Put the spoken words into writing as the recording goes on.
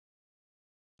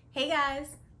Hey guys,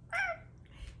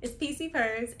 it's PC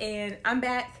Purrs and I'm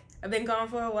back. I've been gone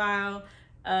for a while.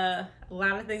 A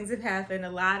lot of things have happened, a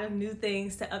lot of new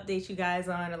things to update you guys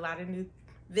on, a lot of new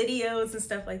videos and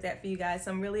stuff like that for you guys.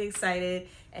 So I'm really excited.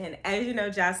 And as you know,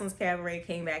 Joseline's Cabaret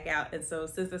came back out. And so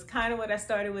since that's kind of what I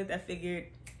started with, I figured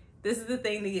this is the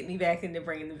thing to get me back into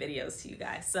bringing the videos to you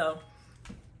guys. So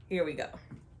here we go.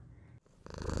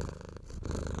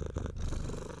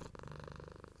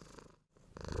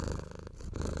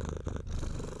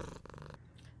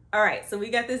 All right, so we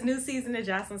got this new season of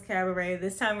Joseline's Cabaret.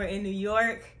 This time we're in New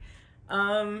York.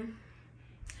 I'm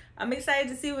excited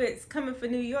to see what's coming for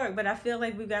New York, but I feel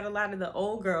like we've got a lot of the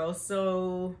old girls.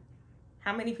 So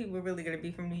how many people are really going to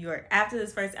be from New York? After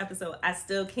this first episode, I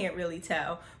still can't really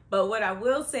tell. But what I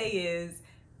will say is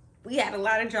we had a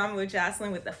lot of drama with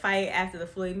Joseline with the fight after the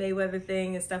Floyd Mayweather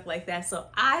thing and stuff like that. So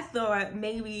I thought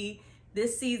maybe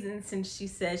this season, since she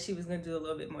said she was going to do a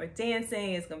little bit more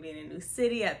dancing, it's going to be in a new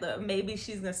city, I thought maybe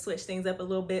she's going to switch things up a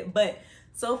little bit. But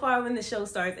so far when the show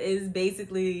starts, it is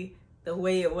basically the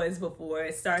way it was before.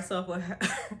 It starts off with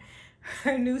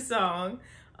her new song.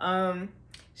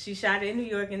 She shot it in New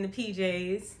York in the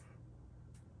PJs.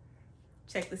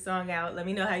 Check the song out. Let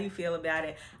me know how you feel about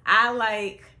it. I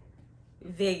like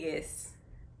Vegas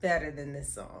better than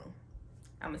this song.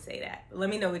 I'm going to say that. Let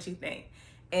me know what you think.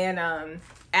 And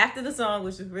after the song,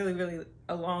 which is really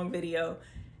a long video,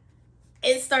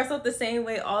 it starts off the same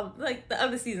way all like the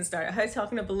other season started. Her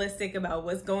talking to Ballistic about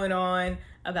what's going on,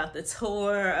 about the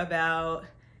tour, about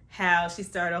how she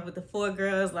started off with the 4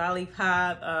 girls,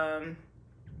 Lollipop,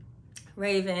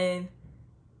 Raven,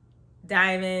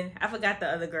 Diamond. I forgot the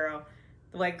other girl,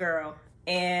 the white girl.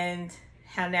 And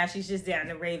how now she's just down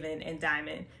to Raven and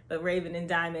Diamond. But Raven and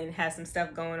Diamond has some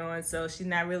stuff going on, so she's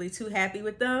not really too happy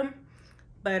with them.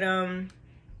 But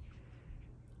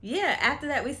yeah, after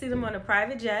that we see them on a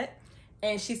private jet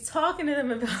and she's talking to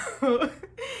them about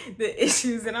the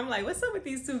issues, and I'm like, what's up with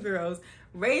these 2 girls?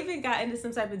 Raven got into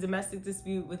some type of domestic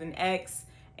dispute with an ex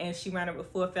and she wound up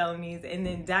with 4 felonies, and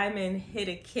then Diamond hit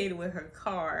a kid with her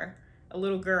car, a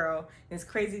little girl. And it's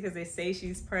crazy because they say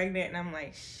she's pregnant, and I'm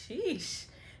like, sheesh,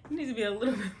 you need to be a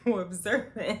little bit more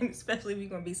observant, especially if you're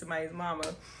gonna be somebody's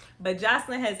mama. But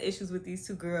Joseline has issues with these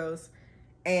 2 girls,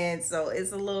 and so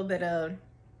it's a little bit of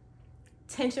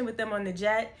tension with them on the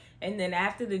jet. And then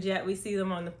after the jet, we see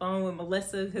them on the phone with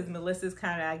Melissa, because Melissa's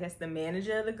kind of, I guess, the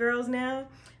manager of the girls now.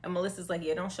 And Melissa's like,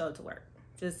 yeah, don't show up to work.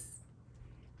 Just,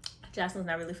 Joseline's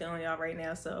not really feeling y'all right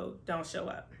now, so don't show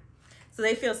up. So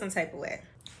they feel some type of way.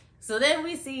 So then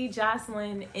we see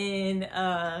Joseline in,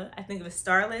 I think it was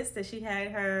Starless, that she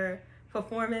had her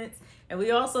performance. And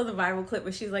we all saw the viral clip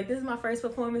where she's like, this is my first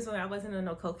performance when I wasn't on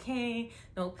no cocaine,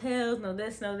 no pills, no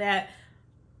this, no that.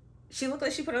 She looked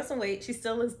like she put on some weight. She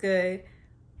still looks good.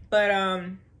 But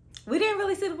we didn't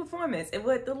really see the performance.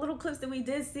 With the little clips that we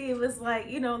did see, it was like,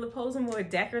 you know, the pose was more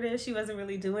decorative. She wasn't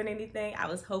really doing anything. I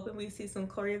was hoping we'd see some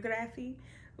choreography,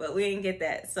 but we didn't get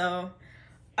that. So,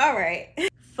 all right.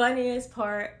 Funniest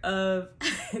part of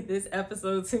this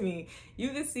episode to me,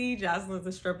 you can see Joseline's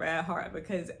a stripper at heart,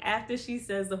 because after she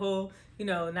says the whole, you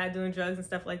know, not doing drugs and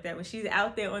stuff like that, when she's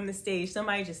out there on the stage,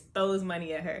 somebody just throws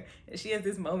money at her and she has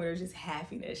this moment of just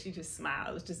happiness. She just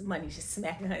smiles, just money just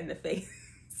smacking her in the face.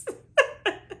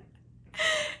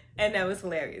 And that was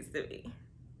hilarious to me.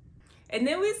 And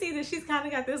then we see that she's kind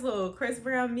of got this little Chris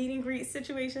Brown meet and greet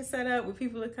situation set up where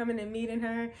people are coming and meeting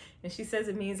her. And she says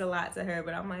it means a lot to her,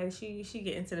 but I'm like, she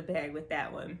get into the bag with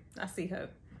that one. I see her.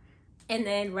 And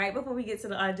then right before we get to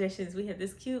the auditions, we have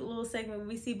this cute little segment where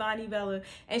we see Bonnie Bella.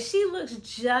 And she looks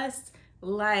just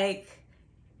like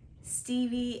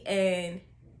Stevie and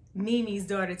Mimi's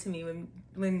daughter to me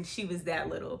when she was that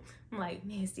little. I'm like,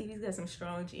 man, Stevie's got some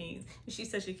strong genes. And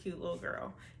she's such a cute little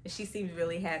girl. And she seems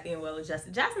really happy and well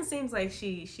adjusted. Joseline seems like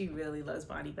she really loves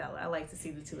Bonnie Bella. I like to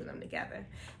see the 2 of them together.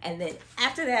 And then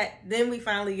after that, then we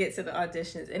finally get to the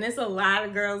auditions. And it's a lot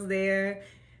of girls there.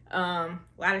 A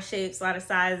lot of shapes, a lot of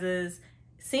sizes.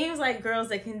 Seems like girls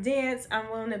that can dance, I'm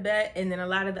willing to bet. And then a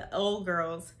lot of the old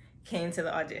girls came to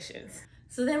the auditions.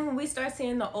 So then when we start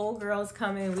seeing the old girls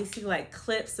come in, we see like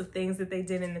clips of things that they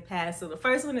did in the past. So the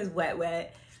first one is Wet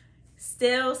Wet.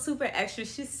 Still super extra.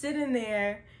 She's sitting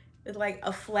there with like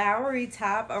a flowery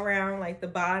top around like the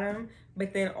bottom,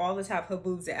 but then all the top her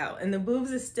boobs are out. And the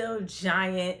boobs are still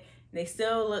giant. They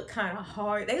still look kind of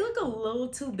hard. They look a little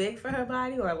too big for her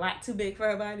body, or a lot too big for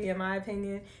her body in my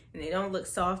opinion. And they don't look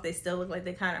soft. They still look like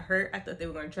they kind of hurt. I thought they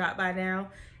were going to drop by now.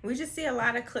 We just see a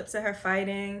lot of clips of her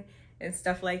fighting and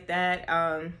stuff like that.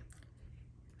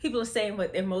 People are saying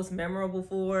what they're most memorable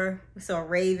for. We saw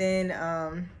Raven,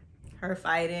 her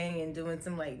fighting and doing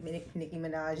some like Nicki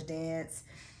Minaj dance.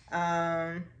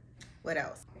 What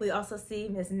else? We also see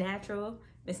Miss Natural.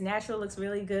 Miss Natural looks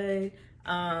really good.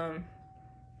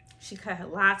 She cut her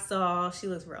locks off. She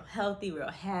looks real healthy, real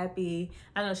happy.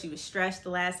 I know she was stressed the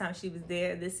last time she was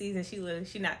there. This season,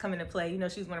 she's not coming to play. You know,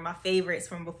 she was one of my favorites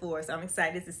from before, so I'm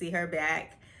excited to see her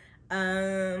back.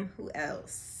 Who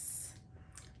else?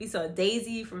 We saw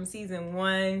Daisy from season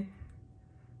 1.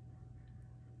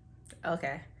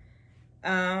 Okay.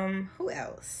 Who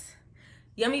else?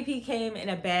 Yummy P came in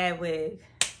a bad wig.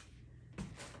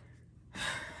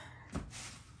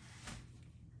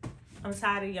 I'm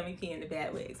tired of Yummy P in the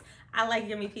bad wigs. I like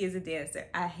Yummy P as a dancer.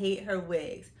 I hate her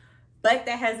wigs. But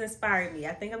that has inspired me.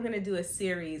 I think I'm going to do a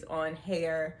series on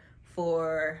hair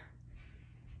for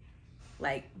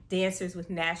like dancers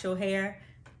with natural hair.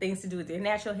 Things to do with their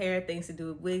natural hair, things to do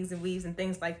with wigs and weaves and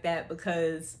things like that,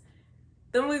 because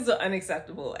them wigs are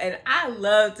unacceptable. And I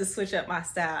love to switch up my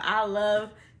style. I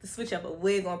love to switch up a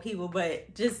wig on people,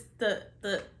 but just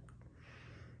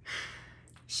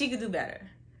she could do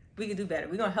better. We could do better.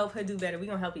 We're going to help her do better. We're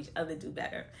going to help each other do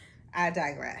better. I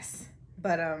digress.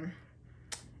 But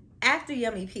after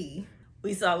Yummy P,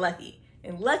 we saw Lucky.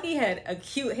 And Lucky had a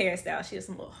cute hairstyle. She has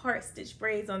some little heart stitch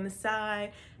braids on the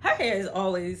side. Her hair is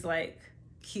always like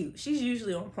cute. She's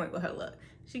usually on point with her look.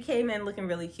 She came in looking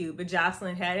really cute, but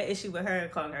Joseline had an issue with her,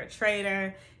 calling her a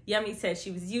traitor. Yummy said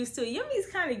she was used to it. Yummy's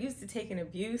kind of used to taking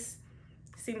abuse.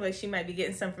 Seems like she might be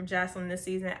getting some from Joseline this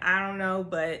season. I don't know,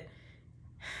 but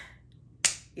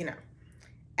you know.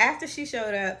 After she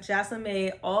showed up, Joseline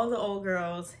made all the old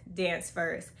girls dance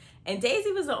first. And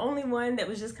Daisy was the only one that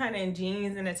was just kind of in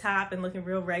jeans and a top and looking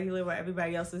real regular, while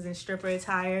everybody else was in stripper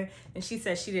attire. And she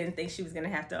said she didn't think she was going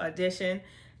to have to audition.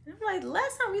 And I'm like,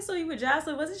 last time we saw you with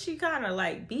Joseline, wasn't she kind of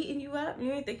like beating you up? You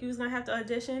didn't think you was going to have to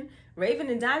audition? Raven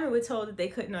and Diamond were told that they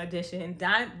couldn't audition.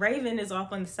 Raven is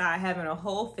off on the side having a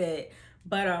whole fit.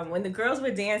 But when the girls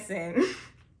were dancing,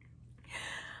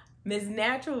 Miss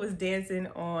Natural was dancing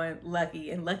on Lucky,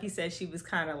 and Lucky said she was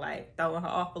kind of like throwing her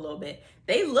off a little bit.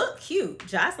 They look cute.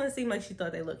 Joseline seemed like she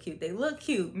thought they looked cute. They look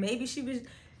cute. Maybe she was,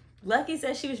 Lucky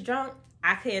said she was drunk.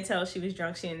 I can't tell if she was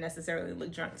drunk. She didn't necessarily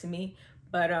look drunk to me.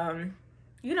 But,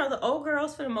 you know, the old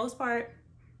girls, for the most part,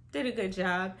 did a good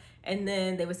job. And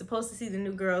then they were supposed to see the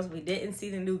new girls. We didn't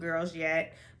see the new girls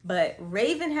yet. But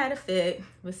Raven had a fit,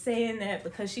 was saying that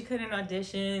because she couldn't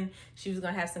audition, she was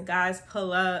going to have some guys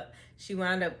pull up. She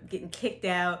wound up getting kicked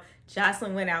out.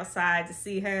 Joseline went outside to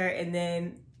see her, and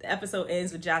then the episode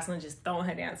ends with Joseline just throwing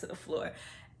her down to the floor.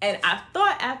 And I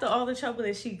thought after all the trouble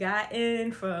that she got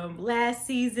in from last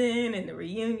season and the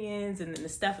reunions and then the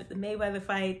stuff at the Mayweather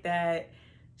fight that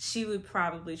she would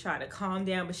probably try to calm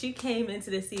down. But she came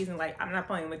into this season like, I'm not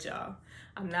playing with y'all.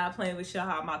 I'm not playing with y'all.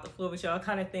 I'm off the floor with y'all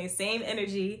kind of thing. Same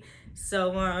energy.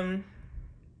 So,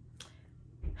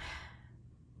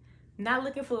 not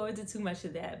looking forward to too much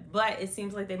of that. But it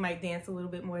seems like they might dance a little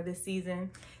bit more this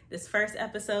season. This first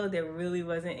episode, there really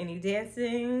wasn't any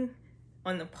dancing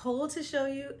on the pole to show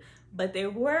you. But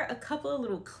there were a couple of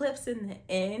little clips in the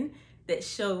end that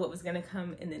showed what was going to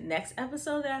come in the next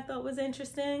episode that I thought was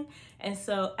interesting. And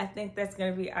so I think that's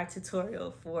going to be our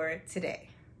tutorial for today.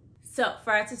 So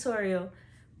for our tutorial,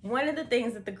 one of the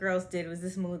things that the girls did was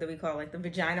this move that we call like the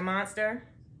vagina monster.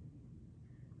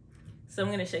 So I'm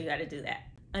going to show you how to do that.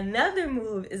 Another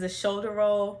move is a shoulder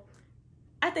roll.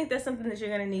 I think that's something that you're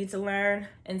going to need to learn.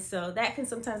 And so that can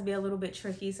sometimes be a little bit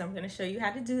tricky. So I'm going to show you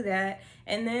how to do that.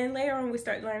 And then later on we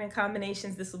start learning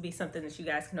combinations. This will be something that you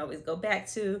guys can always go back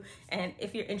to. And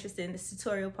if you're interested in this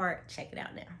tutorial part, check it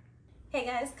out now. Hey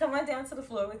guys, come on down to the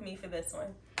floor with me for this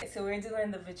one. So we're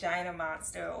doing the vagina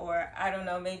monster, or I don't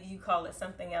know, maybe you call it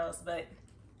something else, but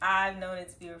I've known it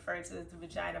to be referred to as the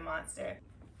vagina monster.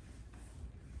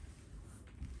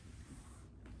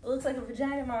 It looks like a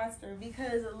vagina monster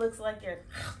because it looks like you're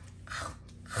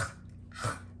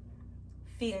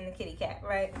feeding the kitty cat,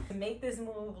 right? To make this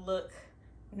move look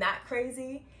not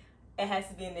crazy, it has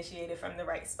to be initiated from the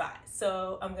right spot.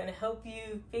 So I'm gonna help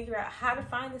you figure out how to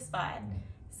find the spot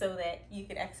so that you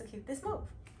can execute this move.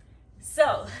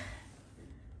 So,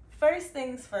 first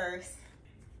things first,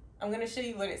 I'm gonna show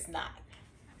you what it's not.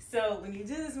 So when you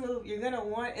do this move, you're gonna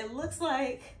want, it looks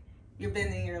like you're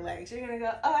bending your legs. You're gonna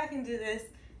go, oh, I can do this.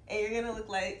 And you're gonna look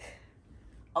like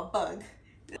a bug.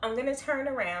 I'm gonna turn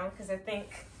around because I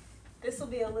think this will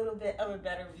be a little bit of a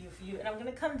better view for you. And I'm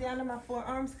gonna come down to my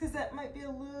forearms because that might be a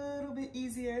little bit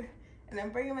easier. And I'm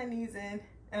bringing my knees in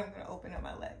and I'm gonna open up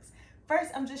my legs.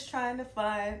 First, I'm just trying to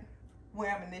find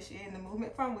where I'm initiating the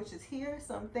movement from, which is here.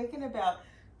 So I'm thinking about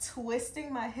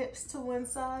twisting my hips to one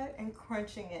side and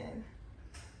crunching in.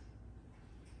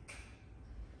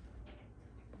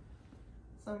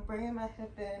 So I'm bringing my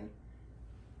hip in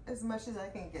as much as I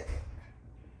can get it.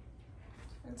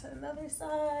 Turn to another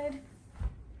side.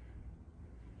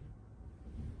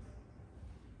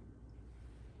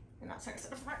 And I'll turn to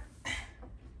the front.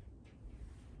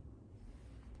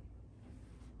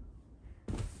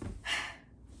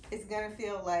 It's gonna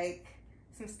feel like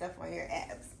some stuff on your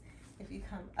abs. If you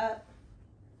come up,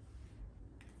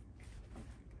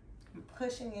 I'm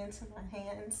pushing into my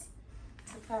hands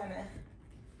to kind of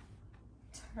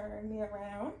turn me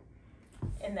around,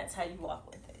 and that's how you walk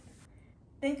with it.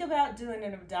 Think about doing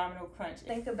an abdominal crunch.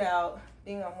 Think about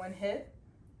being on one hip.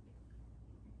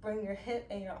 Bring your hip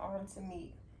and your arm to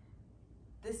meet.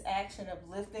 This action of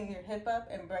lifting your hip up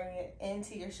and bringing it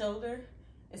into your shoulder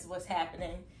is what's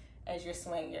happening as you're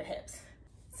swaying your hips.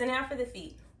 So now for the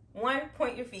feet. 1,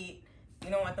 point your feet.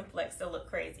 You don't want them flexed, they'll look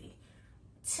crazy.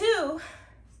 2,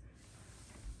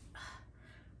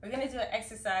 we're gonna do an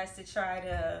exercise to try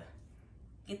to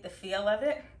get the feel of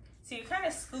it. So you're kind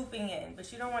of scooping in,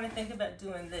 but you don't want to think about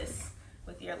doing this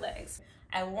with your legs.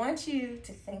 I want you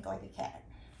to think like a cat.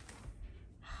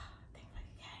 Think like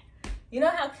a cat. You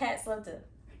know how cats love to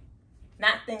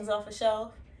knock things off a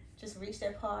shelf? Just reach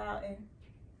their paw out and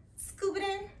scoop it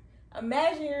in.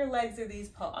 Imagine your legs are these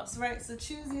paws, right? So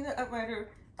choose either upright or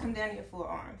come down to your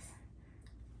forearms.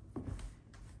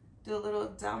 Do a little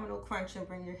abdominal crunch and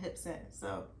bring your hips in.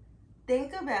 So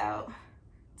think about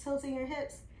tilting your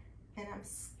hips, and I'm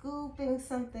scooping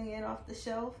something in off the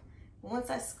shelf. Once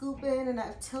I scoop in and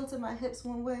I've tilted my hips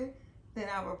one way, then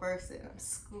I'll reverse it and I'm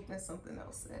scooping something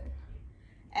else in.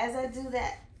 As I do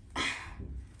that,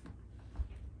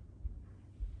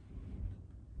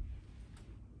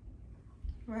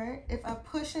 right? If I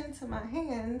push into my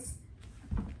hands,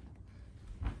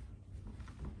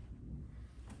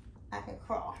 I can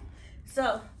crawl.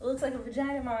 So it looks like a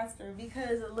vagina monster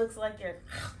because it looks like you're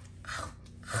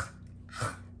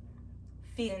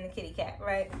feeding the kitty cat,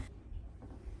 right?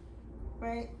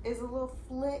 Right? There's a little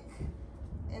flick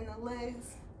in the legs.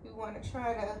 You want to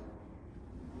try to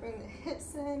bring the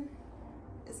hips in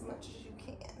as much as you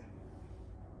can.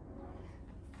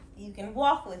 You can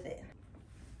walk with it.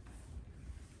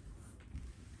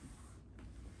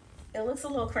 It looks a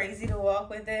little crazy to walk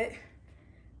with it.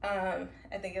 I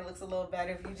think it looks a little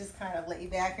better if you just kind of lay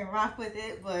back and rock with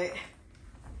it, but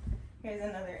here's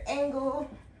another angle.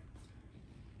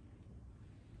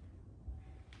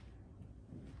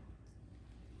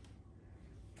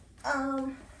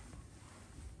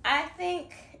 I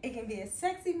think it can be a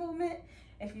sexy movement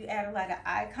if you add a lot of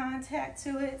eye contact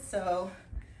to it. So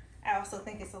I also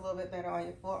think it's a little bit better on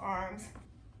your forearms.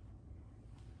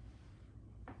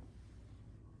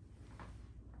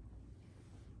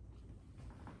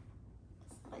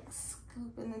 It's like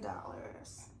scooping the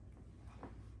dollars.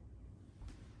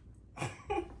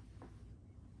 Hi,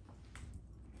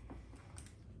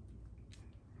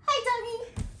 doggy.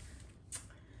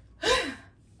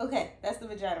 Okay, that's the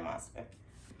vagina monster.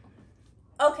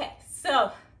 Okay,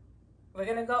 so we're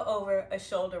gonna go over a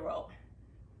shoulder roll.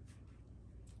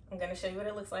 I'm gonna show you what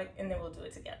it looks like and then we'll do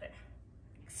it together.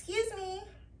 Excuse me.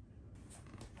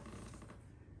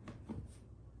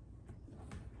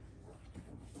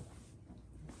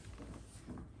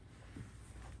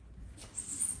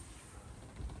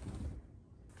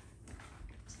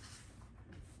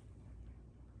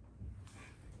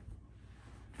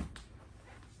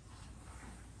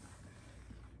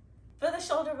 For the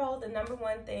shoulder roll, the number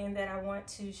one thing that I want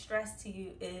to stress to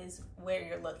you is where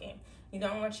you're looking. You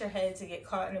don't want your head to get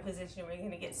caught in a position where you're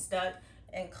gonna get stuck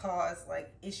and cause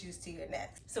like issues to your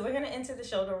neck. So we're gonna enter the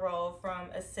shoulder roll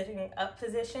from a sitting up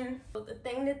position. But the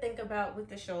thing to think about with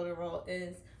the shoulder roll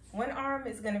is one arm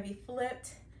is gonna be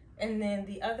flipped and then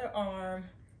the other arm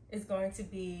is going to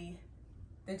be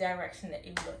the direction that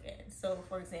you look in. So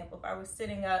for example, if I was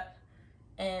sitting up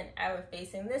and I were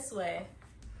facing this way,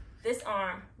 this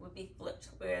arm would be flipped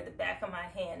where the back of my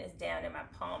hand is down and my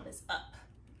palm is up.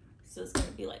 So it's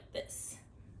gonna be like this.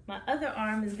 My other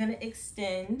arm is gonna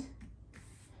extend,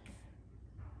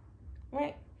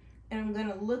 right? And I'm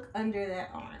gonna look under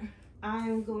that arm.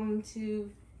 I'm going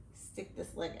to stick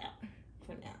this leg out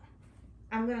for now.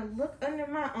 I'm gonna look under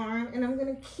my arm and I'm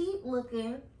gonna keep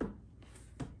looking.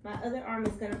 My other arm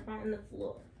is gonna find the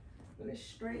floor. I'm gonna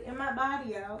straighten my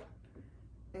body out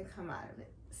and come out of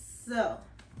it. So,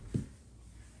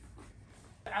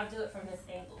 I'll do it from this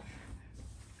angle.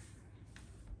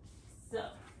 So,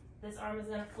 this arm is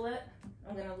gonna flip.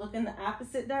 I'm gonna look in the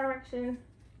opposite direction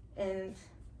and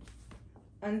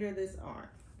under this arm.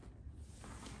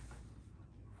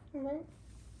 All right.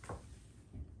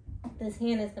 This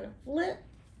hand is gonna flip.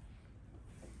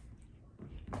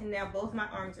 And now both my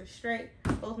arms are straight,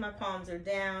 both my palms are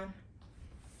down.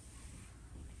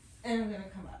 And I'm gonna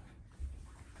come up.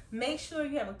 Make sure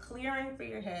you have a clearing for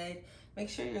your head. Make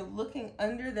sure you're looking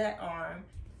under that arm.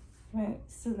 Right,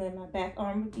 so then my back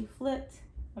arm would be flipped.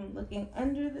 I'm looking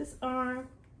under this arm.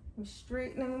 I'm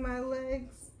straightening my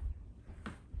legs.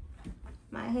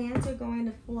 My hands are going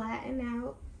to flatten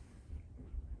out.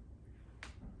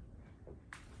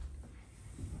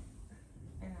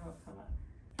 And I'll come up.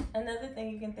 Another thing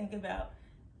you can think about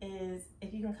is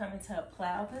if you can come into a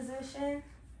plow position,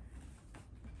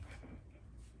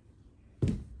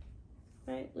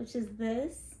 right, which is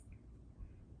this.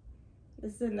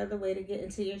 This is another way to get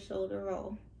into your shoulder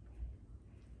roll.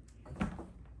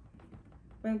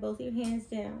 Bring both your hands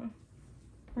down.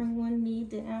 Bring one knee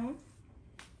down.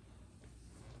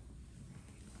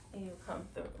 And you come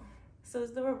through. So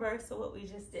it's the reverse of what we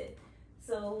just did.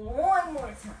 So one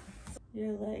more time.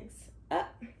 Your legs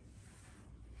up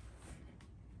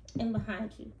and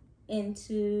behind you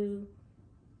into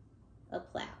a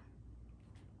plow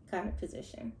kind of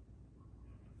position.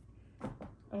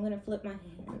 I'm gonna flip my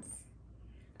hands.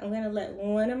 I'm gonna let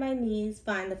one of my knees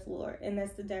find the floor, and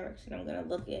that's the direction I'm gonna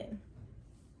look in.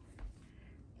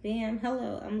 Bam,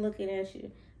 hello, I'm looking at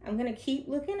you. I'm gonna keep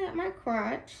looking at my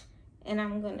crotch, and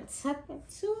I'm gonna tuck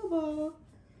into a ball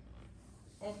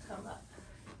and come up.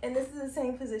 And this is the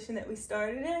same position that we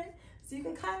started in, so you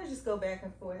can kind of just go back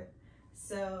and forth.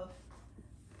 So,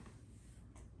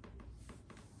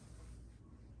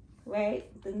 right,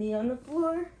 the knee on the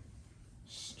floor,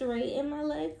 straighten my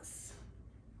legs,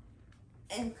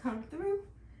 and come through.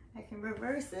 I can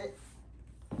reverse it,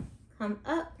 come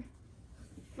up,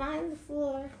 find the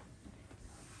floor,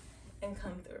 and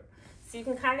come through. So you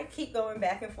can kind of keep going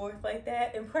back and forth like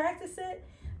that and practice it.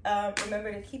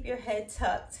 Remember to keep your head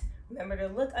tucked. Remember to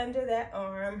look under that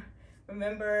arm.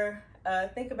 Remember,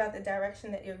 think about the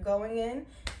direction that you're going in.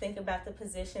 Think about the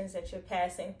positions that you're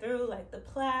passing through, like the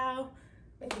plow,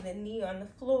 maybe the knee on the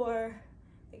floor.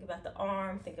 Think about the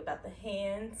arm, think about the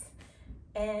hands,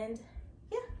 and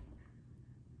yeah.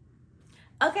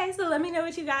 Okay, so let me know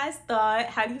what you guys thought.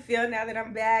 How do you feel now that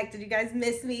I'm back? Did you guys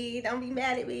miss me? Don't be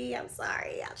mad at me. I'm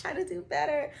sorry. I'll try to do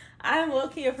better. I'm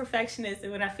low-key a perfectionist,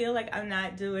 and when I feel like I'm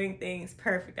not doing things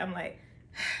perfect, I'm like,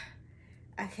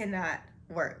 I cannot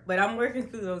work. But I'm working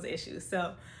through those issues,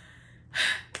 so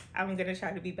I'm gonna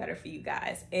try to be better for you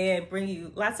guys and bring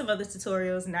you lots of other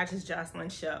tutorials, not just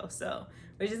Joseline's show. So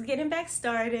we're just getting back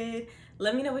started.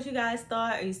 Let me know what you guys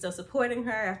thought. Are you still supporting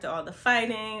her after all the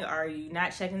fighting? Are you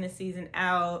not checking the season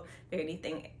out? Is there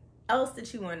anything else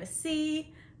that you want to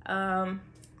see?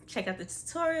 Check out the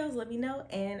tutorials, let me know,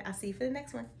 and I'll see you for the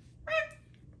next one.